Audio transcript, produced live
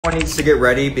Everyone needs to get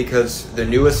ready because the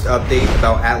newest update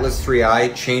about Atlas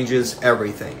 3I changes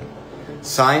everything.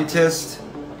 Scientists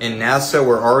and NASA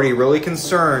were already really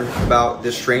concerned about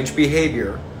this strange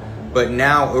behavior, but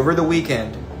now over the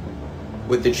weekend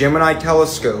with the Gemini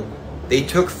telescope, they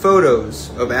took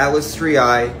photos of Atlas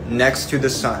 3I next to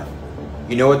the sun.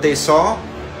 You know what they saw?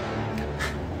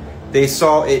 They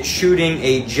saw it shooting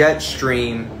a jet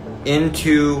stream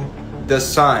into the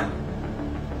sun.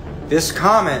 This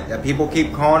comet that people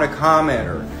keep calling a comet,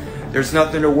 or there's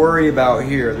nothing to worry about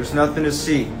here, there's nothing to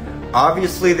see.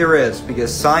 Obviously there is,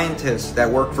 because scientists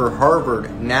that work for Harvard,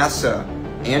 NASA,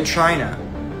 and China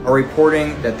are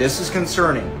reporting that this is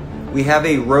concerning. We have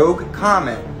a rogue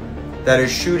comet that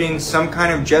is shooting some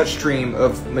kind of jet stream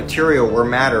of material or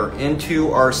matter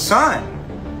into our sun.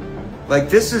 Like,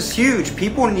 this is huge.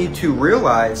 People need to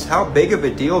realize how big of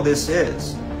a deal this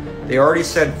is. They already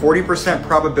said 40%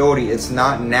 probability it's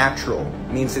not natural.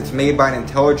 It means it's made by an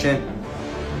intelligent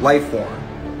life form.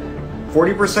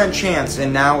 40% chance,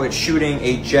 and now it's shooting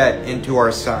a jet into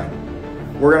our sun.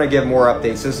 We're going to get more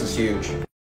updates. This is huge.